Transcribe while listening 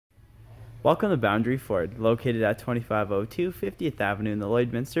Welcome to Boundary Ford, located at 2502 50th Avenue in the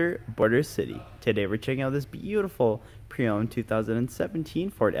Lloydminster, Border City. Today we're checking out this beautiful pre-owned 2017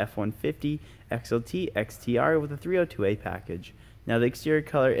 Ford F-150 XLT XTR with a 302A package. Now the exterior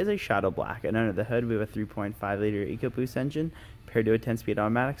color is a shadow black, and under the hood we have a 3.5-liter EcoBoost engine paired to a 10-speed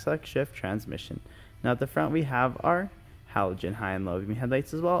automatic select shift transmission. Now at the front we have our halogen high and low beam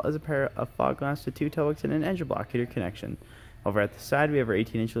headlights, as well as a pair of fog lamps with 2 tow hooks and an engine block heater connection. Over at the side, we have our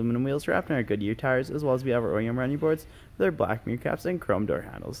 18-inch aluminum wheels wrapped in our Goodyear tires, as well as we have our OEM running boards with our black mirror caps and chrome door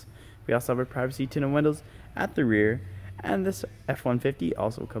handles. We also have our privacy tinted windows at the rear, and this F-150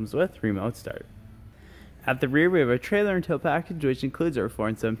 also comes with remote start. At the rear, we have a trailer and tow package, which includes our 4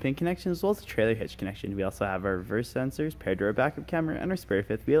 and 7-pin connection, as well as a trailer hitch connection. We also have our reverse sensors paired to our backup camera and our spare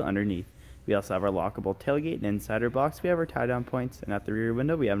fifth wheel underneath. We also have our lockable tailgate, and inside our box, we have our tie-down points, and at the rear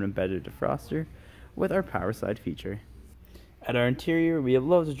window, we have an embedded defroster with our power slide feature. At our interior, we have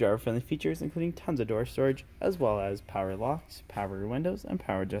loads of driver-friendly features, including tons of door storage, as well as power locks, power windows, and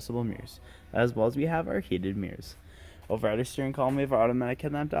power adjustable mirrors, as well as we have our heated mirrors. Over at our steering column, we have our automatic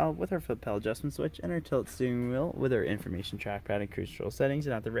headlamp dial with our foot pedal adjustment switch, and our tilt steering wheel with our information trackpad and cruise control settings,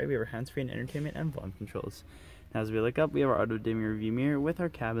 and at the right, we have our hands-free and entertainment and volume controls. Now as we look up, we have our auto-dimming rearview mirror with our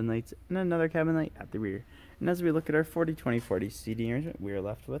cabin lights, and another cabin light at the rear. And as we look at our 40-20-40 seating arrangement, we are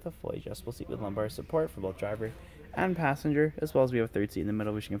left with a fully adjustable seat with lumbar support for both driver and passenger, as well as we have a third seat in the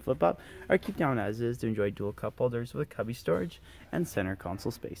middle which you can flip up or keep down as is to enjoy dual cup holders with cubby storage and center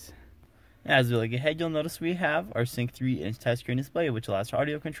console space. As we look ahead, you'll notice we have our Sync 3-inch touchscreen display, which allows for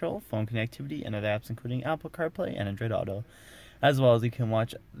audio control, phone connectivity, and other apps including Apple CarPlay and Android Auto. As well as you can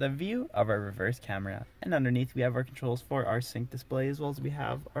watch the view of our reverse camera. And underneath we have our controls for our sync display, as well as we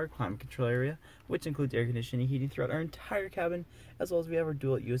have our climate control area, which includes air conditioning and heating throughout our entire cabin, as well as we have our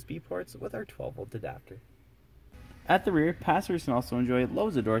dual USB ports with our 12-volt adapter. At the rear, passengers can also enjoy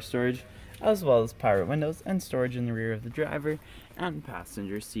loads of door storage, as well as power windows and storage in the rear of the driver and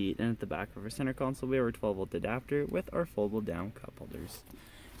passenger seat. And at the back of our center console, we have our 12-volt adapter with our foldable down cup holders.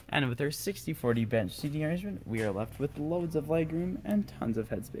 And with our 60-40 bench seating arrangement, we are left with loads of legroom and tons of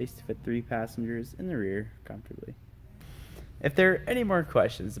headspace to fit 3 passengers in the rear comfortably. If there are any more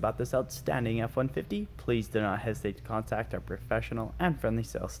questions about this outstanding F-150, please do not hesitate to contact our professional and friendly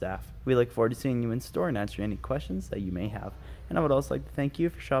sales staff. We look forward to seeing you in store and answering any questions that you may have. And I would also like to thank you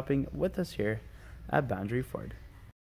for shopping with us here at Boundary Ford.